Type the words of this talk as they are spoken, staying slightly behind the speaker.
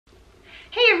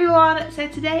Hey everyone, so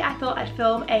today I thought I'd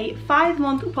film a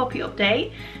 5-month puppy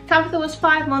update. Tabitha was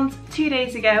 5 months 2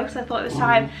 days ago, so I thought it was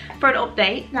time for an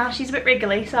update. Now she's a bit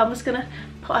wriggly, so I'm just gonna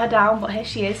put her down, but here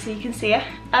she is so you can see her.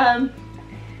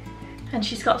 And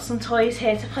she's got some toys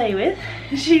here to play with.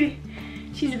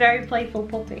 She's a very playful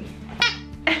puppy.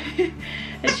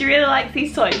 And she really likes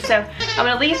these toys, so I'm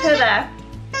gonna leave her there.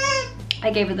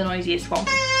 I gave her the noisiest one.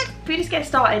 If we just get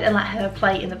started and let her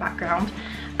play in the background.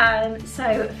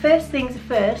 So first things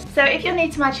first, so if you're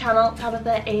new to my channel,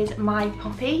 Tabitha is my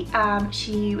puppy.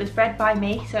 She was bred by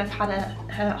me, so I've had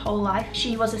her whole life.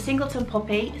 She was a singleton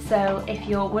puppy, so if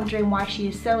you're wondering why she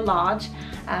is so large,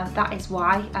 that is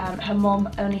why. Her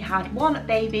mum only had one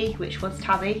baby, which was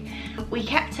Tabby. We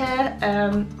kept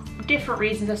her, different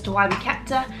reasons as to why we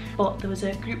kept her, but there was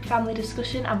a group family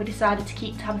discussion and we decided to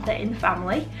keep Tabitha in the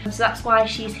family. So that's why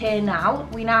she's here now.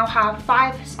 We now have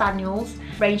 5 Spaniels,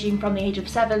 ranging from the age of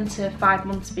 7 to 5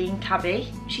 months being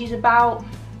Tabby. She's about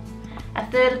a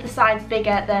third of the size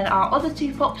bigger than our other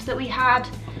 2 pups that we had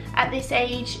at this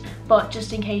age, but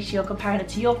just in case you're comparing her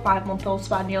to your 5-month-old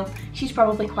Spaniel, she's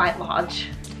probably quite large.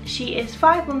 She is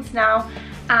 5 months now,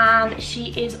 and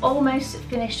she is almost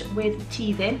finished with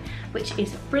teething, which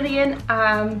is brilliant.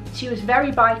 She was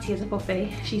very bitey as a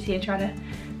puppy. She's here trying to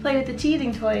play with the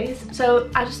teething toys. So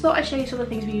I just thought I'd show you some of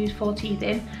the things we use for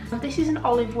teething. This is an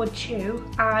olive wood chew,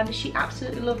 and she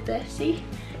absolutely loved this. See?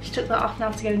 She took that off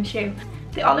now to go and chew.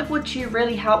 The olive wood chew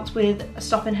really helped with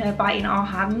stopping her biting our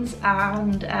hands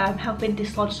and helping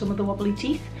dislodge some of the wobbly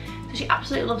teeth. So she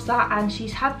absolutely loves that, and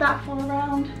she's had that for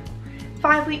around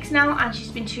 5 weeks now, and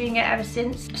she's been chewing it ever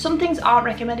since. Some things aren't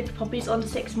recommended for puppies under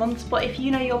 6 months, but if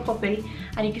you know your puppy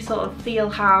and you can sort of feel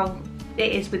how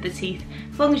it is with the teeth,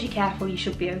 as long as you're careful, you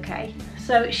should be okay.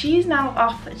 So she's now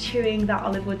off chewing that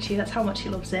olive wood chew. That's how much she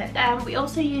loves it. We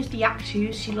also use the yak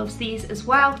chews. She loves these as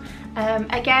well.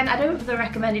 Again, I don't know if they're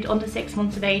recommended under 6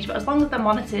 months of age, but as long as they're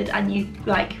monitored and you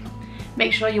like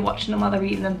make sure you're watching them while they're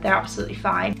eating them, they're absolutely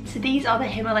fine. So these are the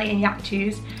Himalayan yak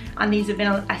chews, and these have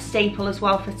been a staple as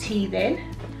well for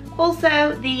teething.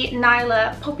 Also the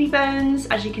Nyla puppy bones.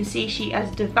 As you can see, she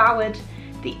has devoured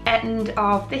the end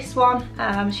of this one.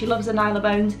 She loves the Nyla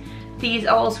bones. These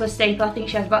are also a staple. I think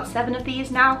she has about 7 of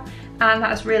these now, and that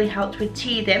has really helped with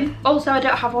teething. Also, I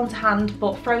don't have one to hand,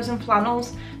 but frozen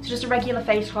flannels, so just a regular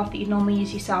face cloth that you'd normally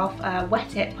use yourself,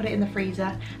 wet it, put it in the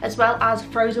freezer, as well as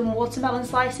frozen watermelon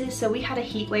slices. So we had a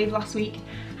heat wave last week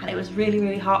and it was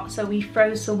really hot, so we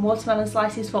froze some watermelon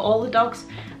slices for all the dogs,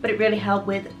 but it really helped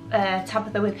with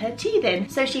Tabitha with her teething.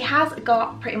 So she has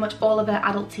got pretty much all of her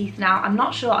adult teeth now. I'm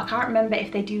not sure, I can't remember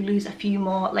if they do lose a few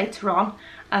more later on,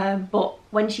 but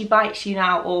when she bites you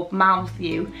now or mouths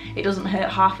you, it doesn't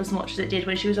hurt half as much as it did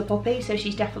when she was a puppy. So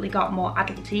she's definitely got more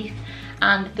adult teeth,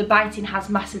 and the biting has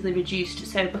massively reduced.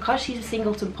 So because she's a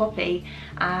singleton puppy,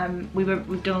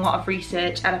 we've done a lot of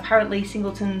research, and apparently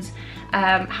singletons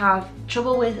have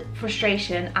trouble with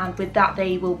frustration, and with that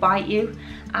they will bite you.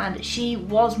 And she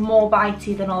was more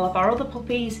bitey than all of our other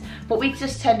puppies, but we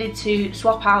just tended to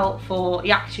swap out for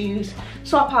yak chews,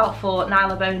 swap out for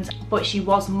Nyla bones, but she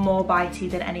was more bitey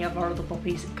than any of our other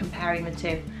puppies comparing the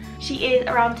two. She is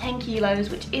around 10 kilos,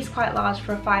 which is quite large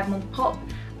for a 5-month pup,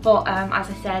 but as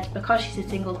I said, because she's a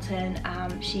singleton,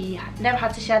 she never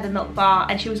had to share the milk bar,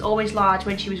 and she was always large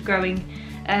when she was growing.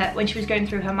 When she was going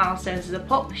through her milestones as a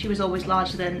pup, she was always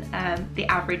larger than the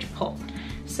average pup.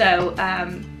 So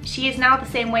she is now the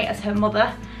same weight as her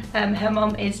mother. Her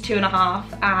mum is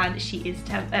 2.5 and she is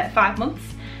 5 months.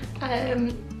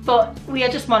 But we are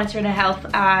just monitoring her health,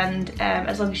 and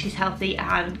as long as she's healthy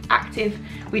and active,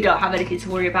 we don't have anything to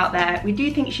worry about there. We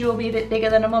do think she will be a bit bigger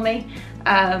than a mummy,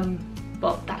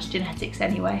 but that's genetics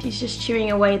anyway. She's just chewing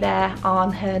away there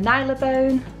on her Nyla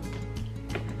bone.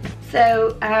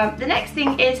 So the next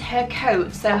thing is her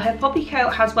coat. So her puppy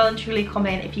coat has well and truly come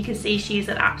in. If you can see, she's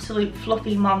an absolute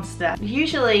fluffy monster.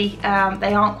 Usually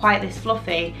they aren't quite this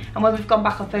fluffy, and when we've gone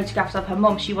back on photographs of her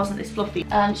mum, she wasn't this fluffy.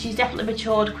 She's definitely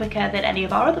matured quicker than any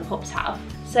of our other pups have.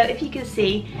 So if you can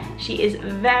see, she is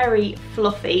very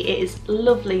fluffy. It is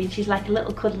lovely, and she's like a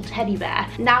little cuddle teddy bear.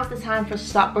 Now's the time for us to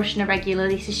start brushing her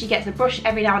regularly, so she gets a brush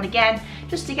every now and again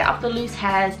just to get off the loose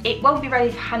hairs. It won't be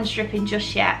ready for hand stripping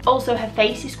just yet. Also, her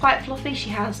face is quite fluffy. She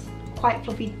has quite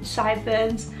fluffy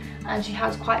sideburns, and she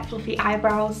has quite fluffy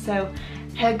eyebrows, so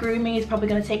her grooming is probably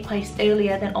going to take place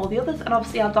earlier than all the others, and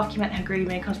obviously I'll document her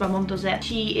grooming because my mum does it.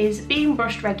 She is being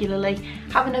brushed regularly,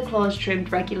 having her claws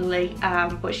trimmed regularly,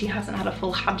 but she hasn't had a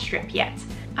full hand strip yet.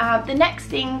 The next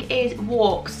thing is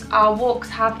walks. Our walks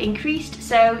have increased,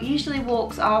 so usually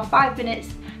walks are 5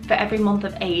 minutes for every month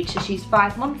of age. So she's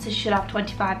 5 months, so she should have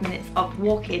 25 minutes of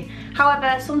walking.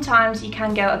 However, sometimes you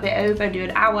can go a bit over and do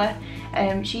an hour.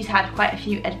 She's had quite a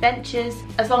few adventures,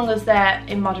 as long as they're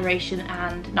in moderation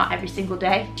and not every single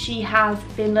day. She has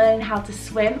been learning how to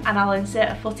swim, and I'll insert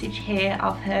a footage here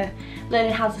of her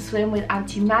learning how to swim with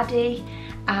Auntie Maddie.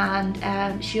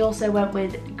 And she also went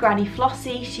with Granny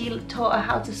Flossie. She taught her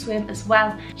how to swim as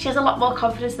well. She has a lot more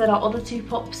confidence than our other 2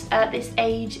 pups at this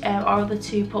age. Our other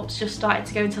 2 pups just started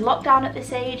to go into lockdown at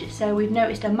this age, so we've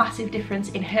noticed a massive difference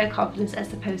in her confidence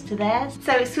as opposed to theirs.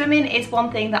 So swimming is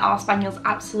one thing that our Spaniels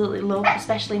absolutely love,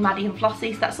 especially Maddie and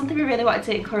Flossie, so that's something we really wanted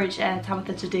to encourage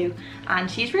Tabitha to do, and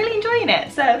she's really enjoying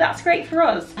it, so that's great for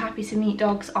us. Happy to meet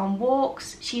dogs on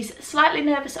walks. She's slightly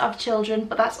nervous of children,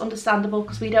 but that's understandable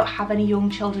because we don't have any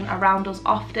young children around us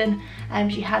often.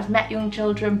 She has met young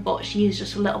children, but she is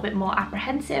just a little bit more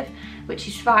apprehensive, which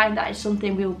is fine. That is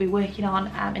something we will be working on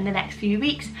in the next few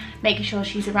weeks, making sure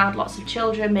she's around lots of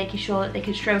children, making sure that they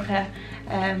can stroke her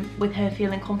with her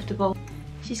feeling comfortable.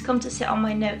 She's come to sit on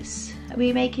my notes. Are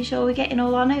we making sure we're getting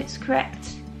all our notes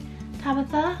correct?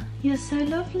 Tabitha, you're so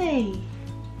lovely.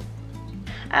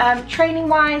 Training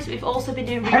wise, we've also been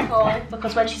doing recall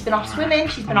because when she's been off swimming,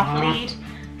 she's been off lead.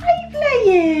 Are you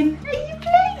playing? Are you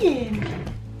playing?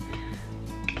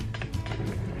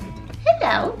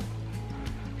 Hello.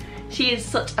 She is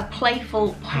such a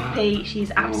playful puppy. She's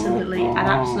absolutely an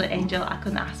absolute angel. I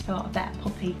couldn't ask for a better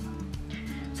puppy.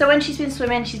 So when she's been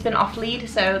swimming, she's been off lead,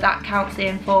 so that counts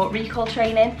in for recall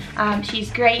training.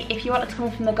 She's great. If you want her to come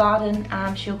in from the garden,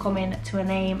 she'll come in to a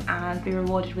name and be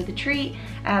rewarded with a treat.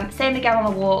 Same again on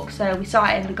a walk, so we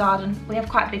start in the garden. We have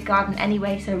quite a big garden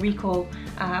anyway, so recall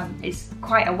is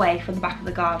quite away from the back of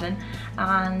the garden.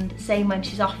 And same when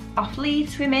she's off lead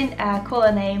swimming, call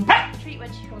her name, treat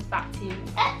when she comes back to you.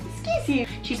 Excuse you.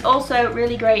 She's also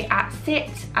really great at sit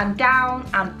and down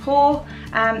and paw.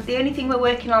 The only thing we're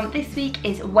working on this week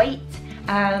is wait.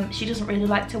 She doesn't really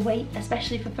like to wait,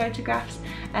 especially for photographs.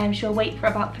 She'll wait for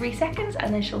about 3 seconds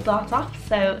and then she'll dart off.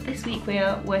 So this week we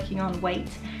are working on wait.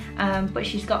 But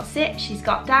she's got sit, she's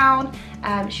got down,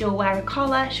 she'll wear a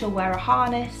collar, she'll wear a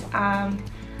harness.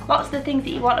 Lots of the things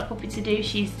that you want a puppy to do,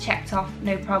 she's checked off,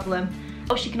 no problem.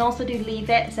 Or she can also do leave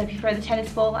it, so if you throw the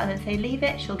tennis ball and then say leave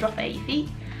it, she'll drop it at your feet.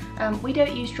 We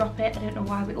don't use drop it, I don't know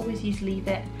why, we always use leave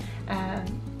it.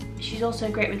 She's also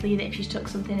great with leave it if she's stuck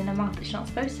something in her mouth that she's not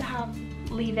supposed to have.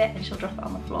 Leave it and she'll drop it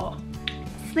on the floor.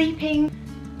 Sleeping.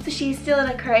 So she's still in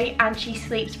a crate and she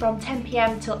sleeps from 10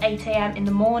 PM till 8 AM in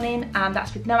the morning, and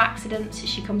that's with no accidents.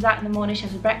 She comes out in the morning, she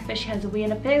has a breakfast, she has a wee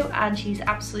and a poo, and she's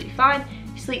absolutely fine.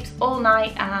 She sleeps all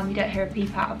night and you don't hear a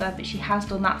peep out of her, but she has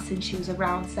done that since she was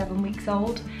around 7 weeks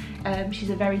old. She's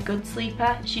a very good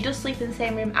sleeper. She does sleep in the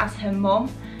same room as her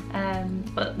mum,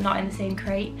 but not in the same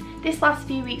crate. This last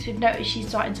few weeks we've noticed she's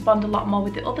starting to bond a lot more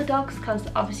with the other dogs, because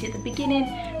obviously at the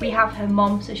beginning we have her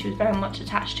mum, so she was very much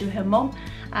attached to her mum.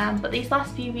 But these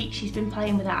last few weeks she's been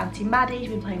playing with her Auntie Maddie, she's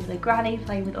been playing with her granny,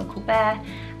 playing with Uncle Bear,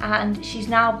 and she's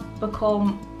now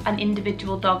become an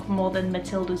individual dog more than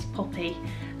Matilda's puppy,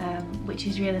 which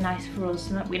is really nice for us,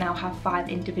 and that we now have 5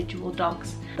 individual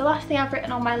dogs. The last thing I've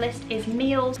written on my list is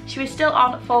meals. She was still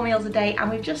on 4 meals a day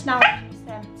and we've just now reduced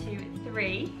them to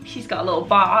 3. She's got a little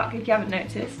bark if you haven't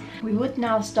noticed. We would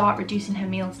now start reducing her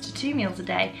meals to 2 meals a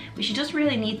day, but she does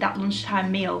really need that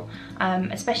lunchtime meal,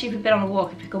 especially if we've been on a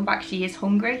walk. If we come back she is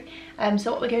hungry.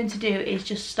 So what we're going to do is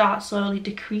just start slowly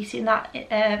decreasing that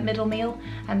middle meal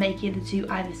and making the 2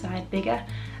 either side bigger.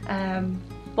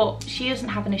 But she doesn't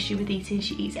have an issue with eating,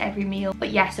 she eats every meal. But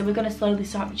yeah, so we're going to slowly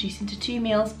start reducing to 2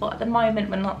 meals, but at the moment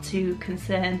we're not too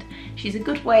concerned. She's a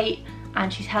good weight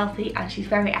and she's healthy and she's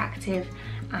very active,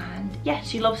 and yeah,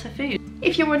 she loves her food.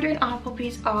 If you're wondering, our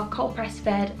puppies are cold press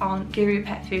fed on Guru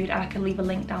Pet Food, and I can leave a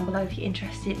link down below if you're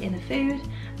interested in the food.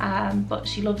 But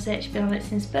she loves it, she's been on it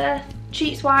since birth.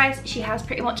 Treats wise, she has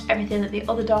pretty much everything that the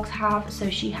other dogs have. So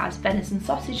she has venison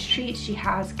sausage treats, she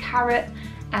has carrot,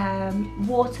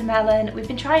 watermelon. We've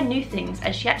been trying new things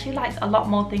and she actually likes a lot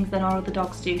more things than our other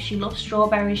dogs do. She loves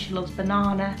strawberries, she loves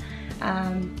banana.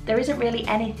 There isn't really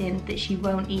anything that she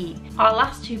won't eat. Our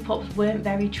last 2 pups weren't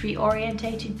very treat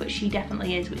orientated, but she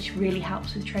definitely is, which really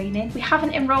helps with training. We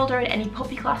haven't enrolled her in any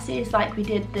puppy classes like we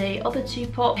did the other 2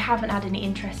 pups. We haven't had any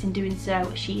interest in doing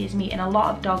so. She is meeting a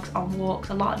lot of dogs on walks,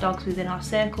 a lot of dogs within our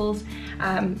circles,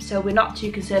 so we're not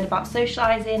too concerned about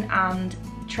socialising, and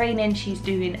training, she's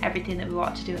doing everything that we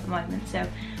want to do at the moment. So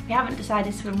we haven't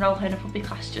decided to enroll her in a puppy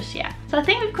class just yet. So I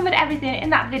think we've covered everything in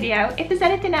that video. If there's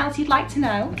anything else you'd like to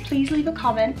know, please leave a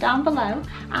comment down below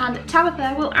and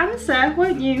Tabitha will answer,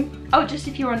 won't you? Oh, just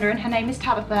if you're wondering, her name is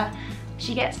Tabitha.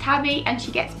 She gets Tabby and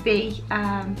she gets B,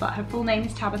 but her full name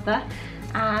is Tabitha.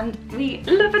 and we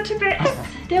love her to bits,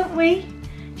 don't we?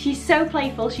 She's so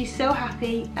playful, she's so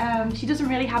happy, she doesn't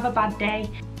really have a bad day.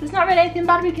 There's not really anything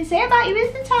bad we can say about you,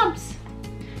 is there, Tabs?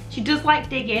 She does like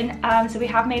digging, so we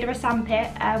have made her a sandpit,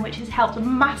 which has helped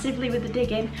massively with the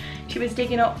digging. She was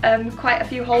digging up quite a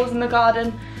few holes in the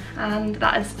garden, and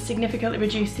that has significantly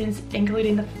reduced since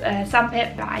including the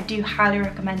sandpit, but I do highly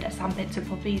recommend a sandpit to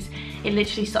puppies. It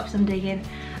literally stops them digging,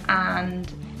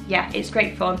 and yeah, it's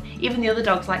great fun. Even the other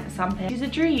dogs like the sandpit. She's a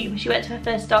dream. She went to her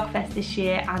first dog fest this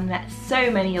year and met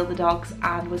so many other dogs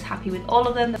and was happy with all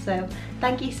of them. So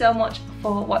thank you so much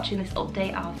for watching this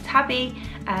update of Tabby.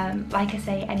 Like I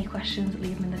say, any questions,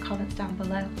 leave them in the comments down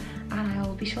below and I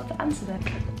will be sure to answer them.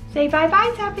 Say bye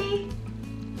bye, Tabby.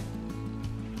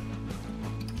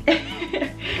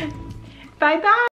 Bye bye.